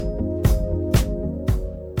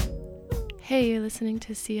Hey, you're listening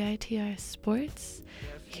to CITR Sports,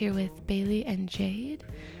 here with Bailey and Jade,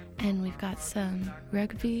 and we've got some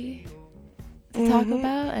rugby to talk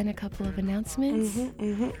about and a couple of announcements.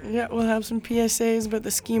 Yeah, we'll have some PSAs about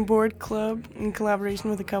the Ski and Board Club in collaboration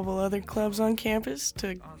with a couple other clubs on campus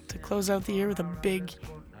to close out the year with a big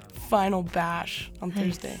final bash on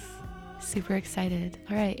Thursday. Super excited.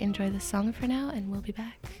 All right, enjoy the song for now, and we'll be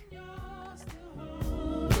back.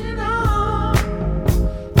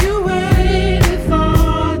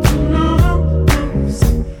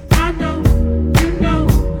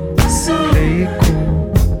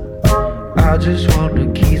 I just want the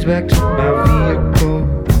keys back to my vehicle.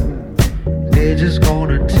 They're just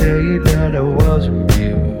gonna tell you that I wasn't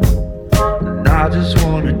you. And I just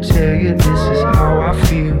wanna tell you this is how I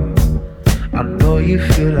feel. I know you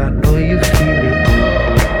feel it.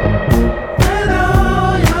 When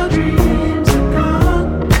all your dreams are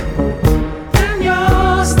gone and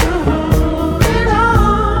you're still holding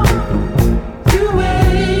on, you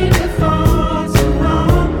waited for too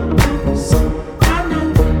long. So I know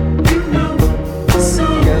you know the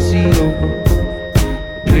song. Casio,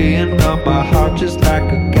 playing on my heart just like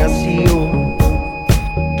a Casio,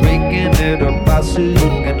 breaking it apart so you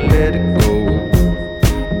can let it go.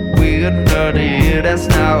 Another year that's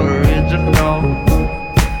now original.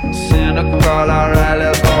 Cynical, alright,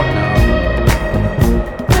 let's go now.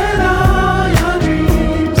 When all your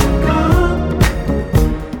dreams are gone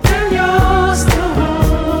and you're still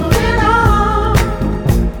holding on,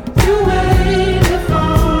 you waited for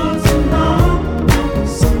too long.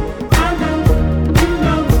 So I know you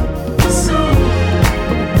know the song.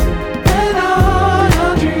 When all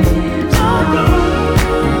your dreams are gone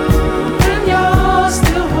and you're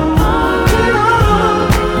still holding on.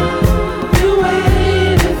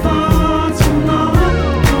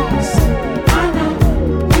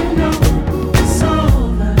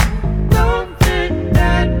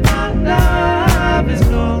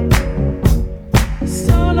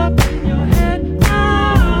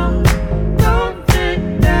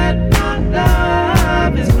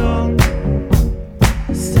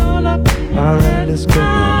 Let's go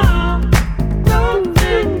now. Don't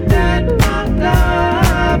think that my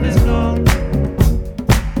love is gone.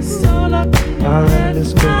 It's all up in your head.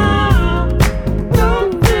 Let's go now.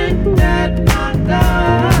 Don't think that my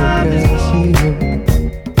love is gone.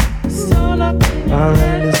 It's all up in your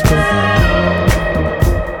head. Let's go now.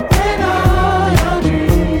 When all your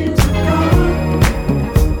dreams are gone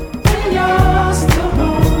and you're still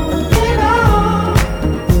holding on,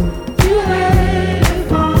 you waited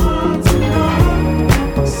for too long.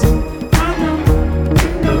 So I know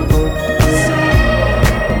you know the song.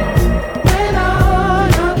 When all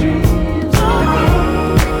your dreams are gone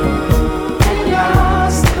and you're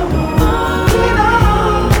still holding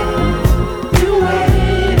on, you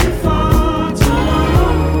waited for too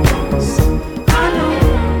long. So I know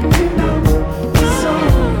you know the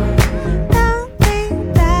song. Don't think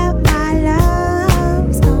that my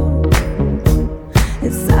love's gone.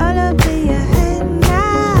 It's all up in your head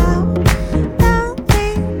now. Don't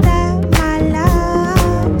think that my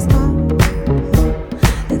love's gone.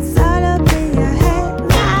 It's all up in your head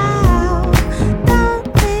now. Don't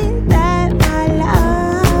think that my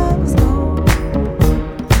love's gone.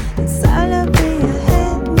 It's all up in your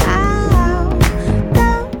head now.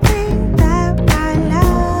 Don't think that my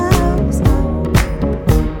love's gone.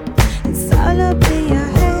 It's all up in your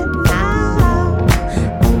head now.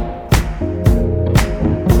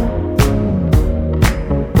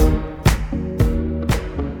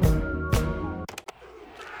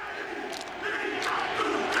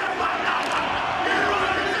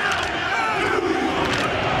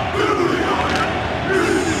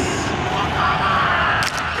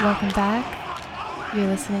 Welcome back. You're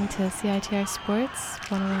listening to CITR Sports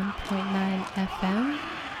 101.9 FM,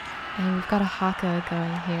 and we've got a haka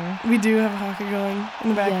going here. We do have a haka going in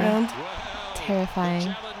the background.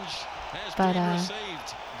 Terrifying, but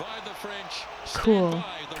cool.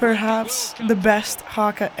 Perhaps the best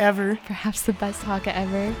haka ever. Perhaps the best haka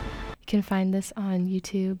ever. You can find this on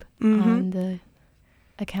YouTube on the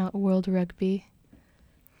account World Rugby.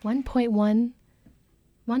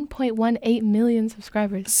 1.18 million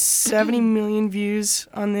subscribers. 70 million views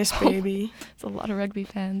on this baby. It's a lot of rugby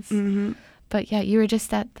fans. But yeah, you were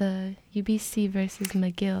just at the UBC versus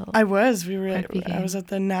McGill. I was. I was at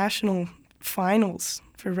the national finals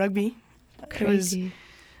for rugby. Crazy.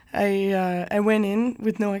 I went in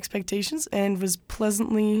with no expectations and was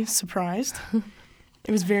pleasantly surprised.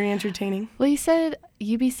 It was very entertaining. Well, you said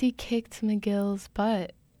UBC kicked McGill's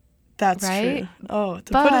butt. That's right? true. Oh,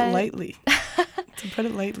 to put it lightly. To put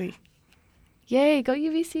it lightly. Yay, go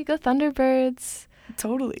UBC, go Thunderbirds.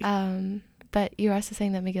 Totally. But you're also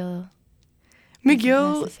saying that McGill isn't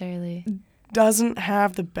McGill necessarily. doesn't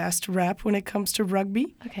have the best rep when it comes to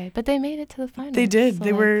rugby. Okay, but they made it to the finals. They did. So,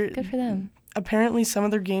 They were good for them. apparently some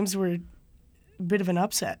of their games were a bit of an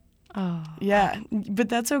upset. Oh. Yeah, but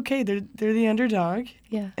that's okay. They're the underdog,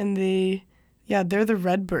 Yeah. and they're the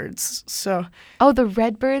Redbirds. So Oh, the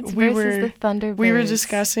Redbirds We versus were- the Thunderbirds. we were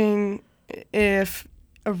discussing if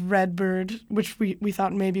a redbird, which we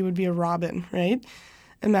thought maybe would be a robin, right?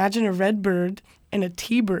 Imagine a redbird and a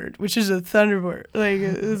T-bird, which is a thunderbird.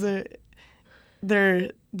 Like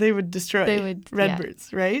they would destroy They would, yeah.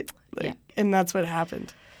 redbirds, right? Like, Yeah. and that's what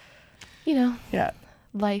happened. You know, Yeah,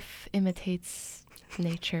 life imitates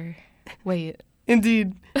nature. Wait.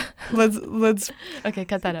 indeed. let's Okay,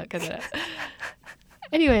 cut that out.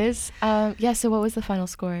 Anyways, yeah, so what was the final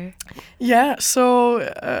score? Yeah, so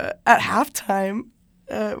at halftime,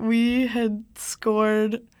 we had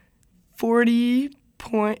scored 40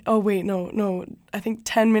 point. Oh wait, no. I think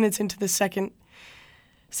 10 minutes into the second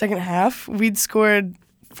half, we'd scored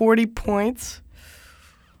 40 points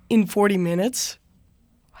in 40 minutes.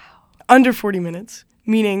 Wow. Under 40 minutes,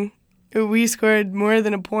 meaning we scored more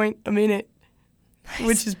than a point a minute,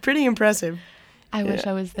 which is pretty impressive. I wish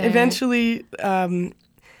I was there. Eventually,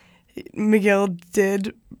 McGill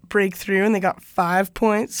did break through, and they got 5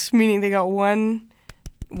 points, meaning they got one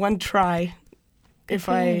try. If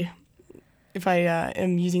for I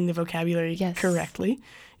am using the vocabulary Yes. correctly,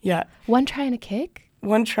 yeah, One try and a kick?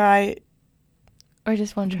 one try, Or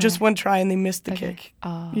just one try? just one try, and they missed the Okay. kick.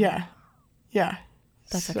 Oh. Yeah.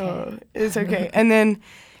 That's so okay. It's okay. And then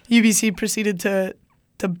UBC proceeded to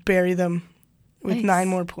bury them with Nice. 9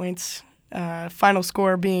 more points. Final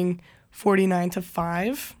score being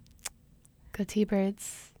 49-5. Go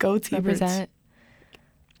T-Birds. Go T-Birds. Represent.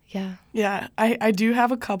 Yeah. Yeah, I do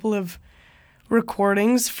have a couple of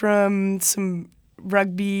recordings from some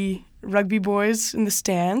rugby boys in the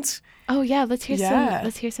stands. Oh yeah, let's hear Yeah.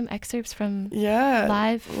 some excerpts from Yeah.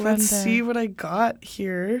 live from Let's the see what I got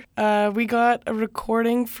here. We got a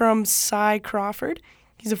recording from Cy Crawford.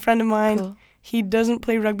 He's a friend of mine. Cool. He doesn't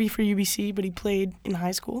play rugby for UBC, but he played in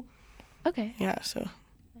high school. Okay. Yeah, so.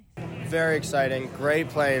 Very exciting. Great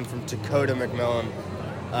playing from Dakota McMillan.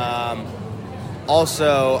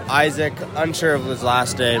 Also, Isaac, unsure of his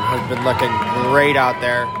last name, has been looking great out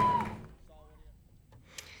there.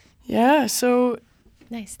 Yeah, so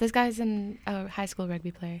Nice. This guy's a high school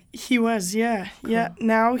rugby player. he was, yeah. Cool. Yeah,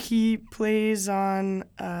 now he plays on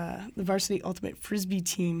the varsity ultimate frisbee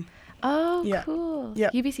team. Oh, Yeah. cool. Yeah.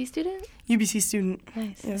 UBC student? UBC student.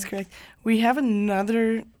 Nice. Yeah, that's correct. We have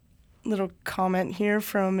another little comment here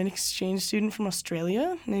from an exchange student from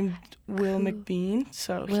Australia named Will Cool. McBean.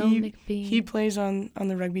 So Will McBean. he plays on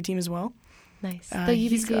the rugby team as well. Nice. Uh, The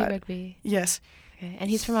he's UBC got- rugby. Yes. Okay. And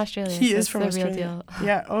he's from Australia. He so is it's from the Australia. real deal.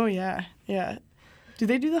 Yeah. Oh yeah. Yeah. Do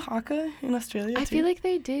they do the haka in Australia I too? feel like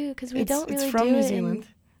they do because we don't really it's from do New it Zealand.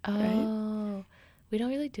 Oh, we don't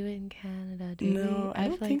really do it in Canada, do we? No, I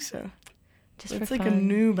don't feel think like so. Just It's for like a fun.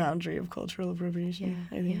 new boundary of cultural appropriation.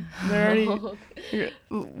 Yeah, I think yeah. they're already.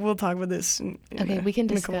 We'll talk about this. Okay, we can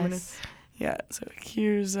in a couple minutes. discuss. Yeah. So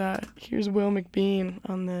here's Will McBean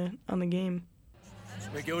on the game.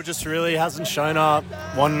 McGill just really hasn't shown up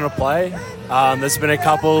wanting to play. There's been a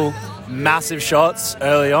couple massive shots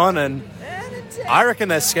early on, and I reckon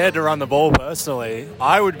they're scared to run the ball personally.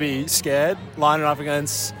 I would be scared lining up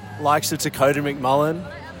against likes of Dakota McMullen,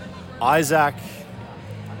 Isaac,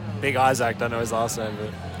 Big Isaac, don't know his last name,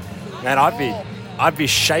 but man, I'd be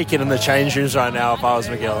shaking in the change rooms right now if I was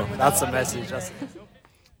McGill. That's the message.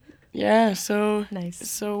 Yeah. So Nice.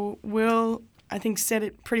 So Will, I think, said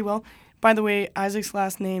it pretty well. By the way, Isaac's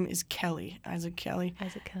last name is Kelly. Isaac Kelly.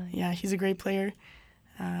 Isaac Kelly. Yeah, he's a great player.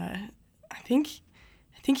 I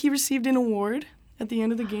think he received an award at the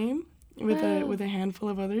end of the game with Wow. a handful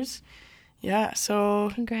of others. Yeah,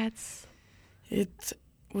 so Congrats. it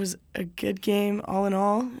was a good game all in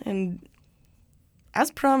all, and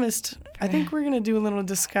as promised, I think we're gonna do a little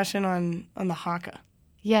discussion on the haka.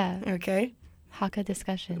 Yeah. Okay, Haka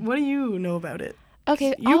discussion. what do you know about it?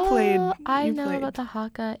 Okay, You all played- I you know played. about the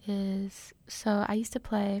Haka is, so I used to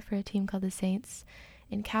play for a team called the Saints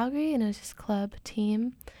in Calgary, and it was this club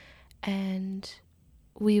team, and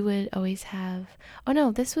we would always have, oh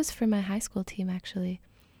no, this was for my high school team actually.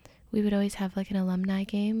 We would always have like an alumni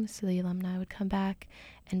game, so the alumni would come back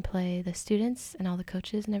and play the students and all the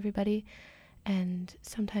coaches and everybody, and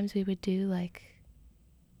sometimes we would do like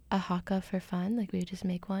a Haka for fun, like we would just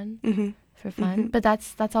make one Mm-hmm. for fun, but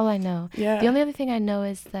that's all I know. Yeah. The only other thing I know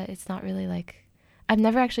is that it's not really like, I've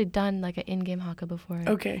never actually done like an in-game haka before.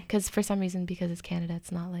 Okay. Because for some reason, because it's Canada,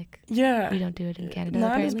 it's not like Yeah. we don't do it in Canada.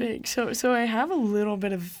 Not apparently. as big. So I have a little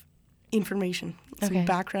bit of information, some Okay.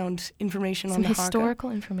 background information Some on the haka.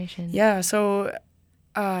 historical information. Yeah, so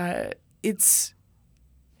it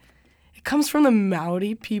comes from the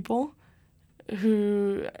Maori people,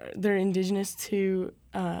 who they're indigenous to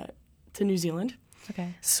New Zealand.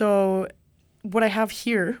 Okay. So what I have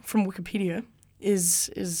here from Wikipedia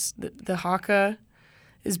is the haka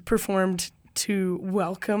is performed to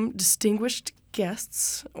welcome distinguished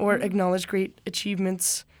guests or acknowledge great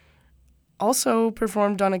achievements. Also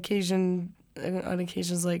performed on occasions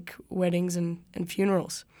like weddings and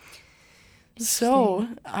funerals. So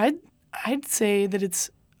I'd say that it's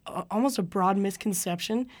almost a broad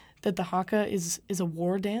misconception that the haka is a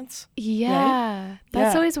war dance. Yeah.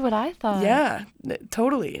 That's Yeah. always what I thought. Yeah,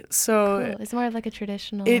 totally. So Cool. It's more like a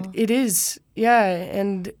traditional. it is, yeah,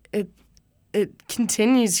 and it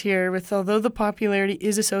continues here with, although the popularity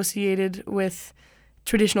is associated with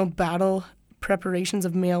traditional battle preparations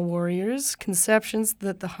of male warriors, conceptions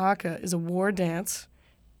that the haka is a war dance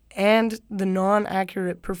and the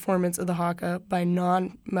non-accurate performance of the haka by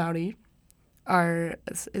non-Maori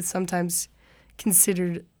is sometimes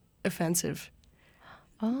considered offensive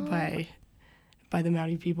Oh. by the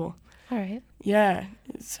Maori people. All right. Yeah,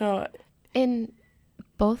 so In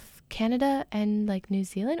both Canada and like New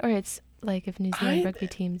Zealand, or it's like if New Zealand I- rugby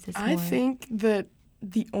teams is I more. think that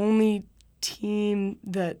the only team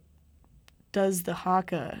that does the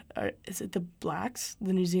haka is it the Blacks,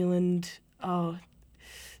 the New Zealand. Oh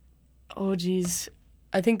geez,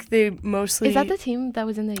 I think they mostly. Is that the team that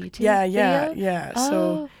was in the YouTube Yeah, video?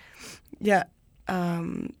 So Oh, yeah,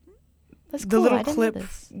 that's the cool. little I didn't clip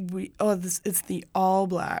know this. it's the All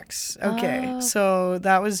Blacks. Okay, Oh. so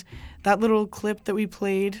that little clip that we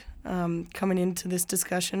played coming into this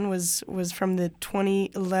discussion was from the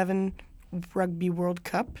 2011 Rugby World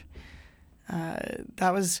Cup.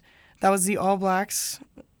 That was the All Blacks.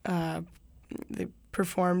 They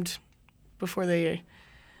performed before they,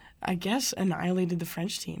 I guess, annihilated the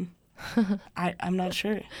French team. I'm not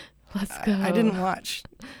sure. Let's go. I didn't watch.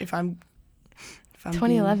 If I'm being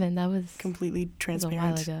 2011. That was. completely transparent.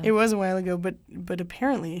 while ago. It was a while ago, but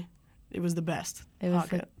apparently it was the best It was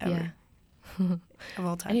haka like, ever yeah. of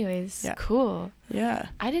all time. Anyways, Yeah. cool. Yeah,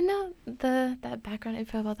 I didn't know that background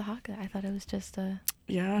info about the haka. I thought it was just a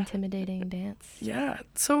yeah, intimidating dance. yeah.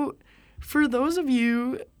 So for those of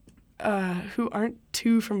you who aren't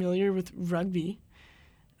too familiar with rugby,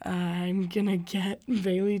 I'm gonna get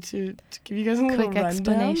Bailey to give you guys a little Quick rundown.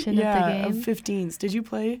 explanation of the Yeah, game. of 15s. Did you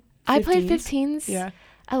play? I played 15s? 15s Yeah,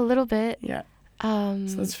 a little bit. yeah. So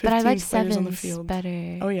that's but I 15 like players on the 7s field.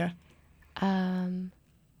 better. Oh yeah.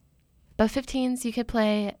 But 15s you could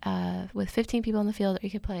play with 15 people on the field, or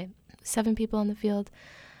you could play 7 people on the field.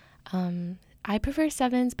 I prefer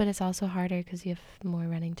 7s, but it's also harder because you have more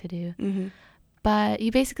running to do. Mm-hmm. But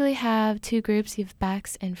you basically have 2 groups. You have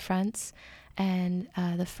backs and fronts, and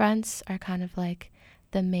the fronts are kind of like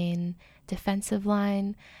the main defensive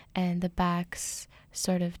line, and the backs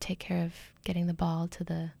sort of take care of getting the ball to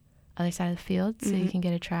the other side of the field so you Mhm. can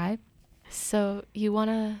get a try. So you want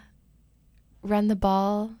to run the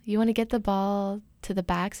ball. You want to get the ball to the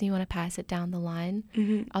backs, and you want to pass it down the line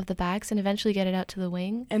Mm-hmm. of the backs and eventually get it out to the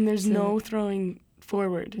wing. And there's So- no throwing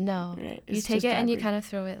forward. No. Right. You It's take just it and you backward. kind of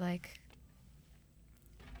throw it like,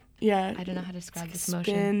 Yeah. I don't know how to describe It's this like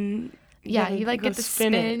motion. spin. Yeah, gotta you like go get the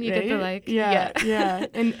spin it, spin, you get the right? like, Yeah, yeah. yeah.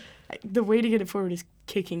 And the way to get it forward is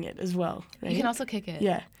kicking it as well, right? You can also kick it.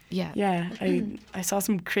 Yeah, Yeah. yeah. I saw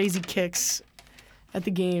some crazy kicks at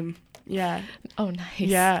the game. Yeah, Oh, nice.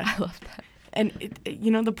 Yeah. I love that. and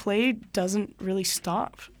the play doesn't really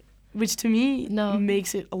stop, which to me No.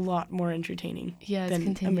 makes it a lot more entertaining Yeah, it's than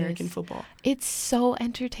continuous. American football. It's so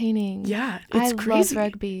entertaining. Yeah, I it's love crazy.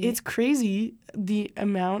 rugby. It's crazy the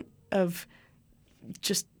amount of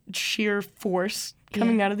just sheer force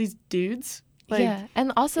coming Yeah. out of these dudes. Like, yeah.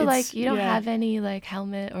 And also, it's- like, you don't yeah. have any, like,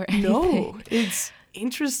 helmet or anything. no, it's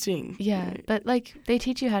interesting. Yeah. But, like, they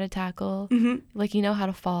teach you how to tackle. Hmm. Like, you know how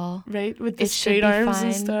to fall. Right, with the It should straight be arms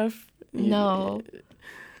and fine. stuff. No.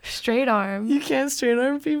 Straight arm. You can't straight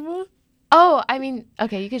arm people. Oh, I mean,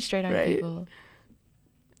 okay, you could straight arm Right. people.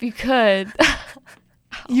 You could.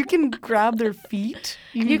 You can grab their feet.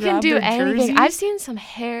 You can grab do their anything. I've jerseys. seen some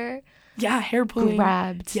hair Yeah, hair pulling.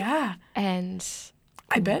 grabbed. Yeah, And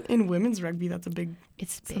I bet in women's rugby that's a big.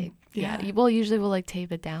 it's Some- big. Yeah. yeah. Well, usually we'll, like,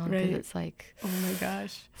 tape it down because Right. it's, like, Oh my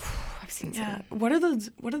gosh. I've seen Yeah. some. What are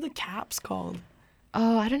the caps called?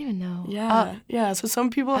 Oh, I don't even know. Yeah, yeah. So some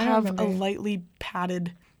people I don't have a remember. lightly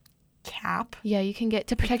padded cap. Yeah, you can get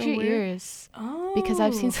to protect can your wear- ears Oh. because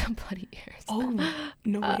I've seen some bloody ears. Oh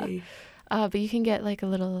no way. But you can get like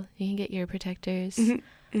you can get ear protectors. Mhm,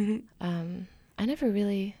 mhm. I never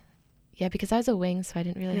really Yeah, because I was a wing, so I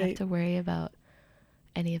didn't really have to worry about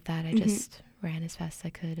any of that. I just ran as fast as I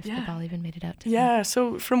could if the ball even made it out to me. Yeah,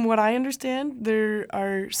 so from what I understand, there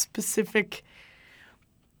are specific,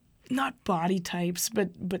 not body types,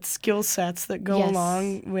 but skill sets that go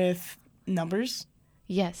along with numbers.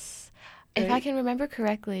 Yes. If I can remember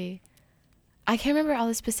correctly, I can't remember all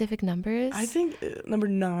the specific numbers. I think number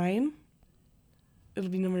 9, it'll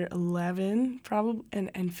be number 11 probably,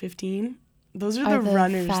 and 15. Those are the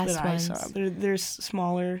runners that I saw. They're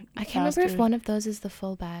smaller. I can't remember if one of those is the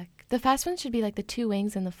fullback. The fast ones should be like the 2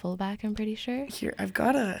 wings and the fullback, I'm pretty sure. Here, I've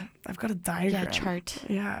got a diagram. Yeah, chart.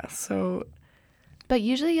 Yeah, so. But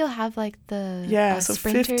usually you'll have like the so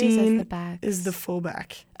sprinters 15 as the backs. is the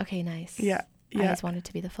fullback. Okay, nice. Yeah. I always wanted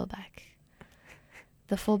to be the fullback.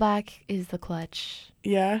 The fullback is the clutch.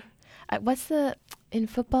 Yeah. In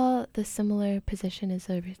football, the similar position is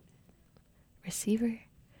a receiver?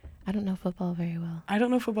 I don't know football very well. I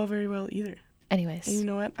don't know football very well either. Anyways. And you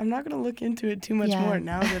know what? I'm not going to look into it too much more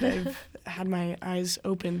now that I've had my eyes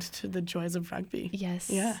opened to the joys of rugby. Yes.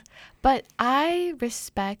 Yeah. But I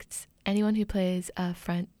respect anyone who plays a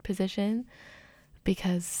front position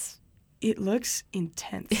because it looks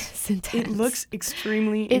intense. It's intense. It looks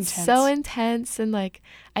extremely intense. It's so intense. And like,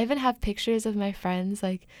 I even have pictures of my friends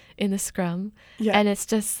like in the scrum. Yeah. And it's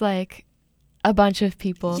just like a bunch of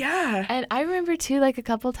people. Yeah. And I remember too, like a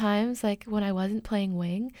couple times, like when I wasn't playing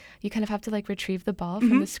wing, you kind of have to like retrieve the ball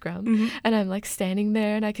from the scrum. And I'm like standing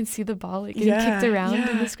there and I can see the ball like getting kicked around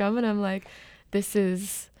in the scrum. And I'm like, this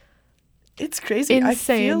is it's crazy. Insane. I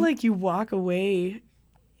feel like you walk away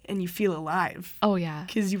and you feel alive. Oh, yeah.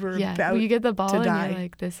 Because you were about you get the ball to and die. You're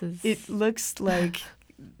like, this is... It looks like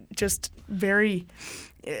just very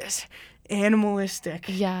animalistic.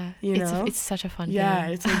 Yeah. You know? It's such a fun game. Yeah,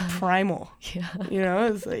 it's like primal. Yeah. You know,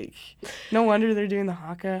 it's like, no wonder they're doing the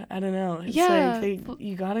haka. I don't know. It's like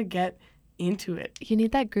you got to get into it. You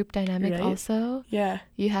need that group dynamic also. Yeah.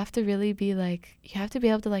 You have to really be like, you have to be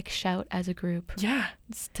able to like shout as a group. Yeah.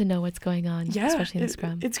 To know what's going on, especially in the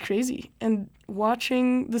scrum. It's crazy. And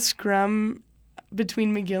watching the scrum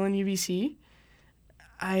between McGill and UBC,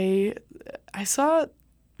 I saw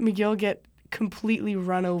McGill get completely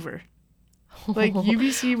run over. Like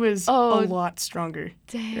UBC was a lot stronger.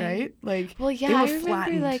 Dang. Right? Like well, yeah, they were I remember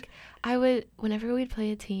flattened. like I would whenever we'd play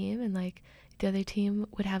a team and like the other team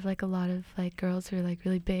would have like a lot of like girls who are like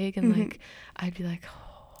really big and like I'd be like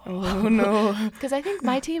oh no, because I think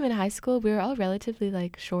my team in high school we were all relatively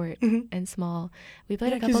like short and small. We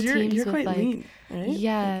played a couple teams you're with quite like lean, right?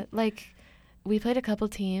 Yeah, like we played a couple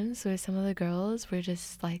teams where some of the girls were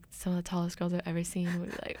just like some of the tallest girls I've ever seen.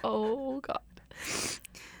 We'd be like, oh god.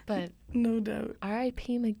 But no doubt.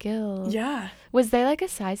 R.I.P. McGill. Yeah. Was there like a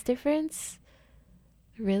size difference?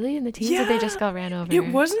 Really in the teams, or they just got ran over?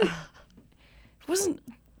 It wasn't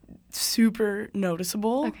super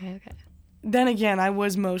noticeable. Okay. Then again, I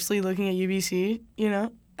was mostly looking at UBC, you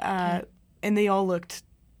know, and they all looked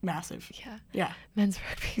massive. Yeah.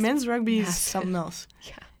 Men's rugby is something else.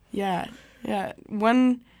 Yeah.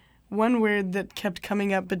 One word that kept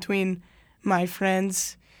coming up between my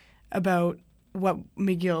friends about what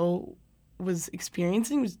McGill was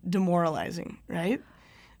experiencing was demoralizing, right?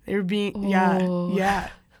 They were being, yeah.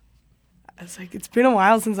 It's like, it's been a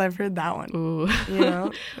while since I've heard that one. Ooh. You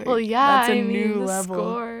know? Like, well, yeah, that's a new the level.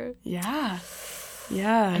 Score. Yeah.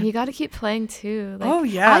 And you got to keep playing too. Like, oh,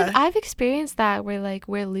 yeah. I've experienced that where like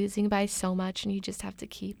we're losing by so much and you just have to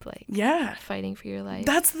keep like fighting for your life.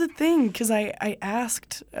 That's the thing, because I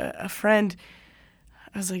asked a friend,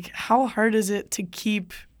 I was like, how hard is it to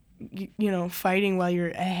keep, you know, fighting while you're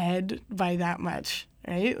ahead by that much,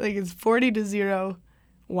 right? Like it's 40-0.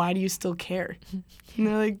 Why do you still care? And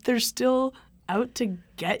they're like, they're still out to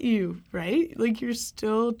get you, right? Like you're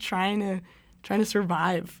still trying to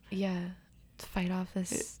survive. Yeah, to fight off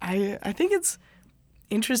this. I think it's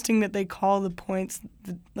interesting that they call the points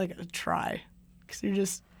like a try, because you're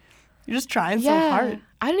just trying so hard.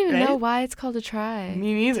 I don't even know why it's called a try.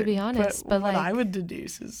 Me neither. To be honest, but what like I would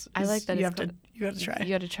deduce is I like that you it's got to try.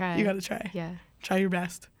 You got to try. You got to try. Yeah. Try your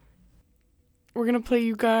best. We're going to play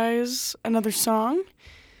you guys another song.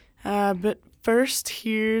 But first,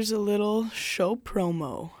 here's a little show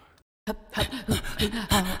promo.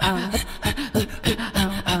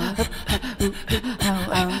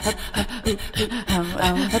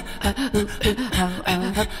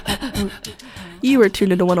 You are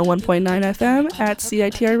tuned into 101.9 FM at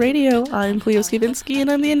CITR Radio. I'm Cleo Skivinsky, and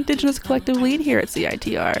I'm the Indigenous Collective Lead here at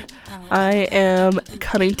CITR. I am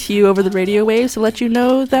coming to you over the radio waves to let you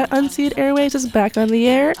know that Unseen Airwaves is back on the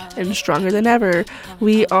air and stronger than ever.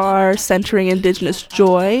 We are centering Indigenous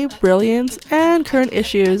joy, brilliance, and current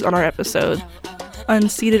issues on our episode.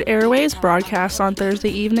 Unceded Airways broadcasts on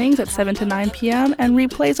Thursday evenings at 7 to 9 p.m. and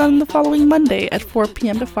replays on the following Monday at 4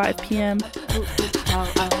 p.m. to 5 p.m.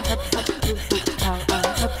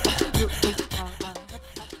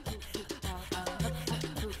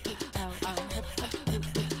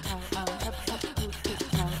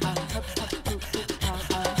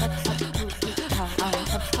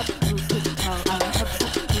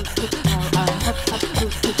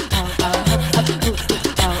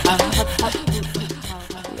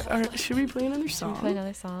 Should we play another song? Play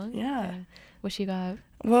another song? Yeah. What you got?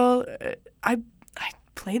 Well, I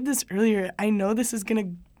played this earlier. I know this is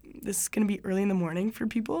gonna be early in the morning for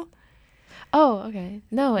people. Oh, okay.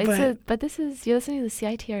 No, But this is, you're listening to the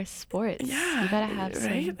CITR Sports. Yeah, You gotta have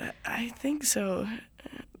right? some I think so.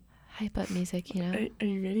 hype up music, you know? Are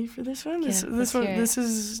you ready for this one? Yeah, This let's one. hear it. This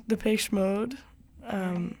is Depeche Mode,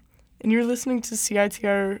 and you're listening to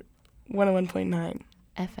CITR 101.9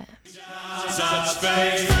 FM.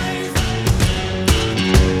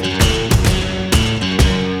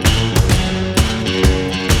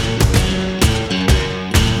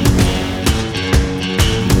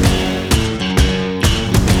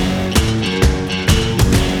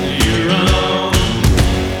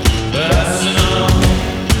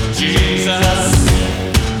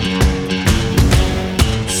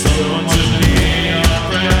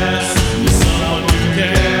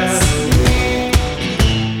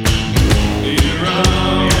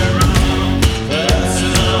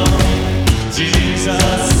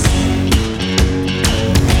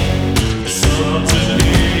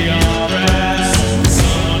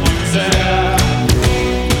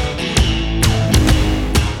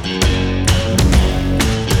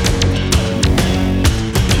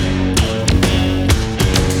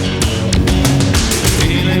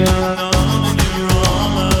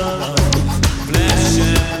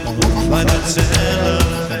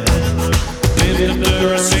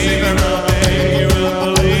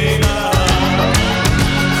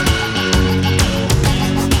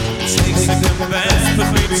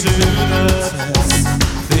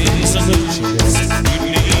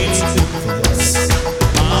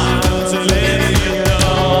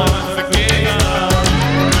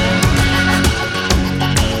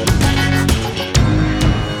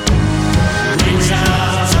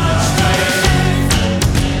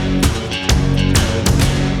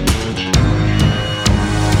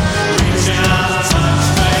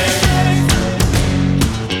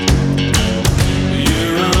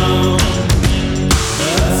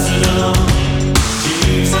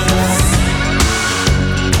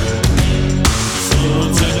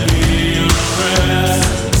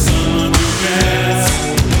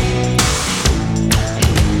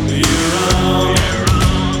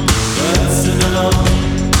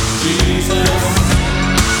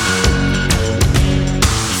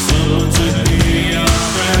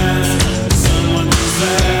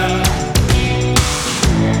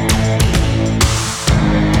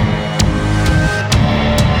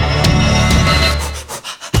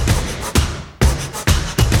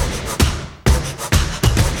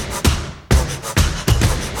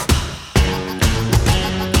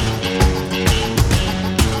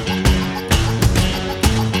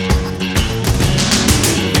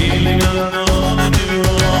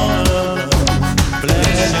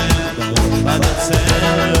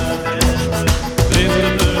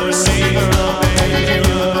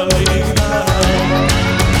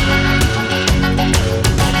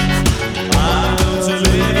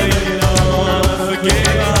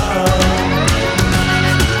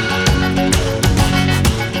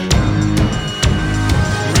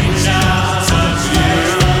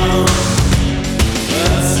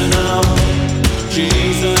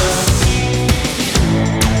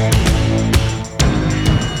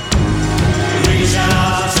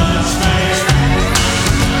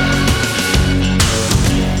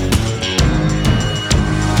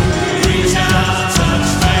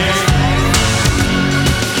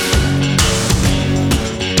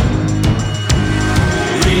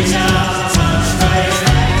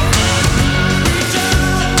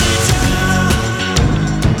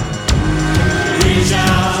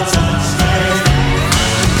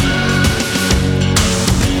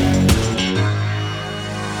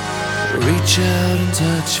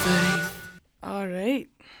 All right.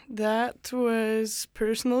 That was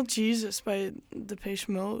Personal Jesus by Depeche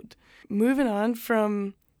Mode. Moving on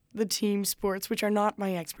from the team sports, which are not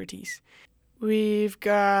my expertise. We've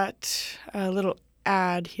got a little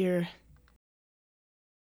ad here.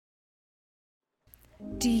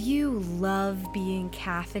 Do you love being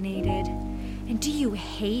caffeinated? And do you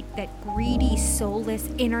hate that greedy, soulless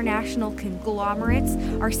international conglomerates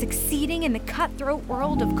are succeeding in the cutthroat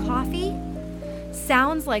world of coffee?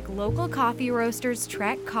 Sounds like local coffee roasters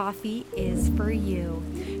Trek Coffee is for you.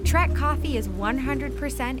 Trek Coffee is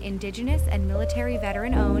 100% Indigenous and military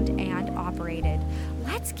veteran owned and operated.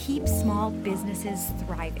 Let's keep small businesses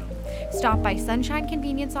thriving. Stop by Sunshine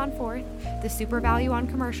Convenience on 4th, the Super Value on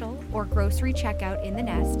Commercial, or grocery checkout in the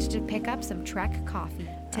Nest to pick up some Trek Coffee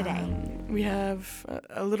today. We have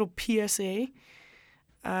a little PSA.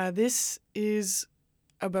 This is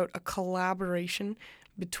about a collaboration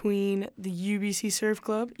between the UBC Surf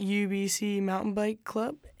Club, UBC Mountain Bike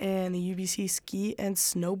Club, and the UBC Ski and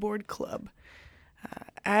Snowboard Club.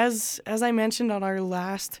 As I mentioned on our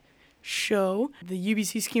last show, the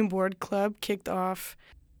UBC Ski and Board Club kicked off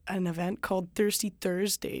an event called Thirsty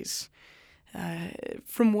Thursdays.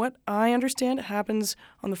 From what I understand, it happens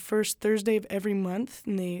on the first Thursday of every month,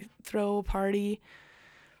 and they throw a party.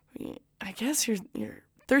 I guess you're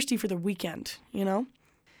thirsty for the weekend, you know?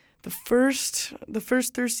 The first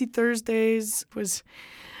Thirsty Thursdays was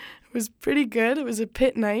pretty good. It was a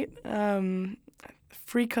pit night,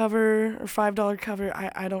 free cover or $5 cover.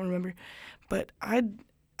 I don't remember, but I'd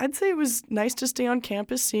say it was nice to stay on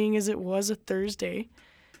campus, seeing as it was a Thursday.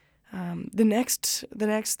 The next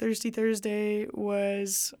Thirsty Thursday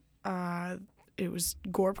was it was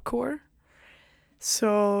Gorp Core.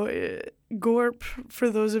 So Gorp,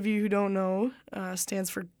 for those of you who don't know,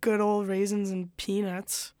 stands for good old raisins and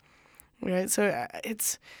peanuts. Right, so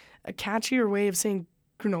it's a catchier way of saying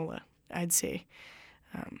granola, I'd say.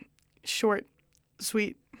 Short,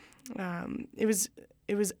 sweet. It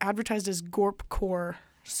was advertised as Gorp Core,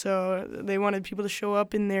 so they wanted people to show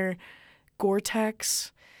up in their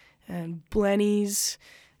Gore-Tex and Blennies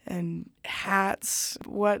and hats,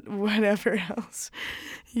 whatever else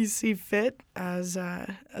you see fit as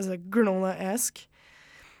a granola-esque.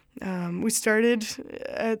 We started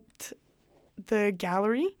at the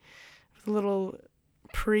gallery, a little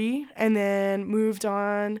pre, and then moved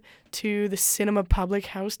on to the Cinema Public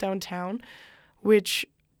House downtown, which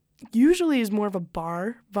usually is more of a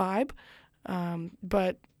bar vibe,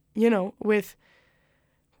 but you know, with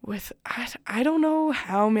I don't know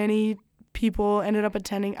how many people ended up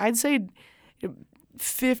attending. I'd say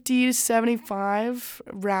 50 to 75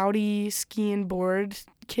 rowdy ski and board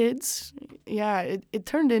kids. Yeah, it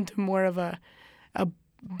turned into more of a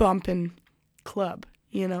bumpin' club,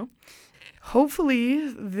 you know.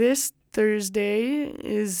 Hopefully this Thursday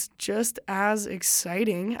is just as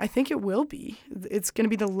exciting. I think it will be. It's going to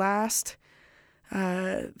be the last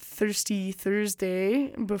Thirsty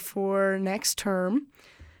Thursday before next term.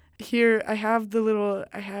 Here I have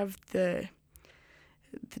the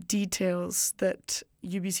details that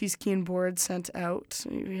UBC Ski and Board sent out.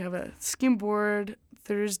 We have a Ski and Board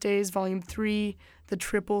Thursdays Volume 3. The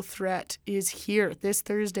Triple Threat is here this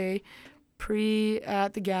Thursday. Pre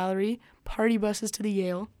at the gallery, party buses to the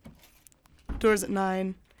Yale, doors at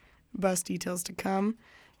 9, bus details to come.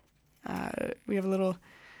 We have a little,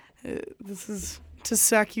 this is to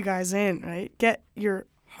suck you guys in, right? Get your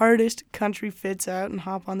hardest country fits out and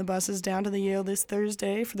hop on the buses down to the Yale this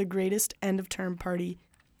Thursday for the greatest end of term party,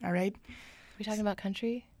 all right? We talking about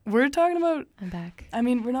country? We're talking about, I'm back. I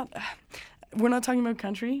mean, we're not talking about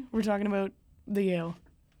country, we're talking about the Yale.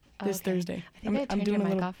 This Thursday. I think I turned your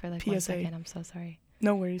mic off for like 1 second. I'm so sorry.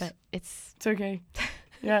 No worries. But it's okay.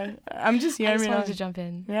 Yeah, I'm just I just wanted to jump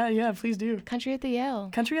in. Yeah, please do. Country at the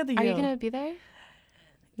Yale. Country at the Yale. Are you gonna be there?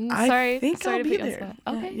 I think sorry I'll to be put you on there.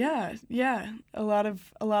 spot. Okay. Yeah. A lot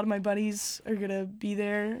of my buddies are gonna be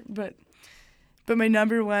there, but my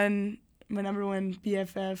number one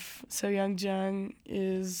BFF, So Young Jung,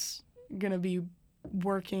 is gonna be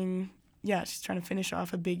working. Yeah, she's trying to finish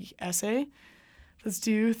off a big essay. Let's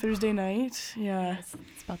do Thursday night. Yeah.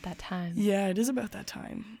 It's about that time. Yeah, it is about that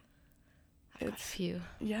time. I've got a few.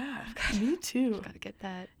 Yeah, me too. Gotta get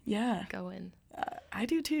that going. I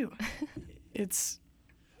do too. It's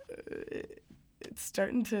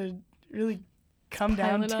starting to really come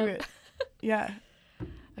down to it. Yeah.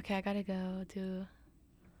 Okay, I gotta go do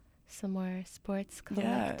some more sports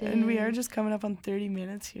collective. Yeah, and we are just coming up on 30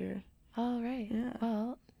 minutes here. All right. Yeah.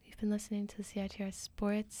 Well, you've been listening to CITR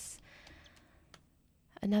Sports.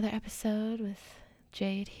 Another episode with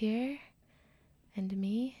Jade here and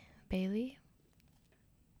me, Bailey.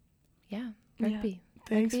 Yeah, rugby.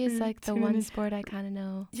 Yeah, rugby is like the one sport I kind of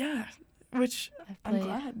know. Yeah, which I've played. I'm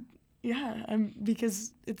glad. Yeah,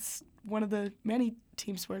 because it's one of the many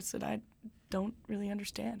team sports that I don't really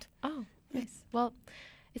understand. Oh, nice. Well,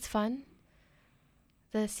 it's fun.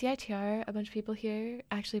 The CITR, a bunch of people here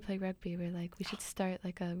actually play rugby. We're like, we should start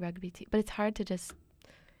like a rugby team. But it's hard to just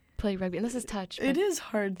play rugby, and this is touch. It is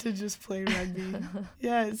hard to just play rugby.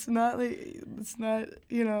 Yeah, it's not,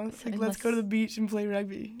 you know, it's like, let's go to the beach and play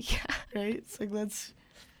rugby. Yeah. Right? It's like, let's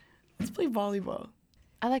play volleyball.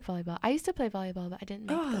 I like volleyball. I used to play volleyball, but I didn't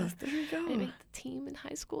make There you go. I didn't make the team in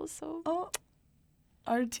high school, so. Oh,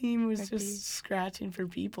 our team was Rugby. just scratching for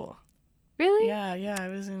people. Really? Yeah, I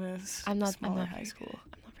was in a I'm not smaller very high good. school.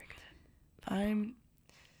 I'm not very good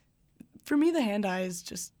at For me, the hand-eye is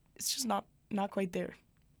just not quite there.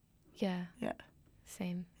 Yeah. Yeah.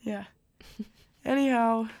 Same. Yeah.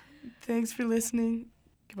 Anyhow, thanks for listening.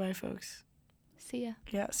 Goodbye, folks. See ya.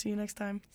 Yeah, see you next time.